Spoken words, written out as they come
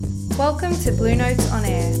Welcome to Blue Notes on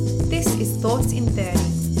Air. This is Thoughts in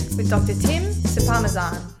 30 with Dr. Tim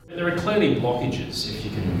Separmesan. There are clearly blockages, if you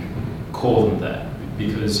can call them that,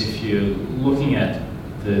 because if you're looking at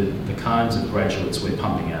the kinds of graduates we're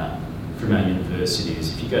pumping out from our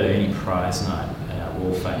universities, if you go to any prize night at our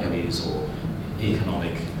law faculties or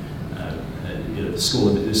economic,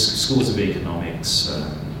 schools of economics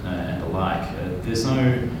and the like, there's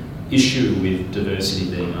no issue with diversity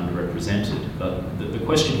being underrepresented. But the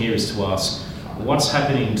question here is to ask, what's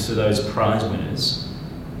happening to those prize winners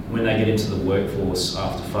when they get into the workforce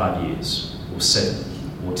after 5 years, or 7,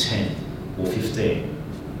 or 10, or 15?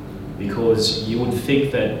 Because you would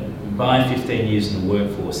think that by 15 years in the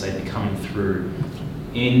workforce, they'd be coming through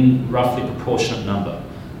in roughly proportionate number.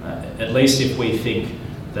 At least if we think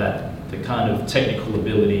that the kind of technical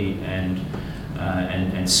ability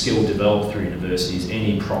and skill developed through university is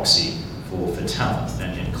any proxy for talent,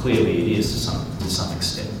 and clearly it is to some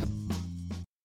extent.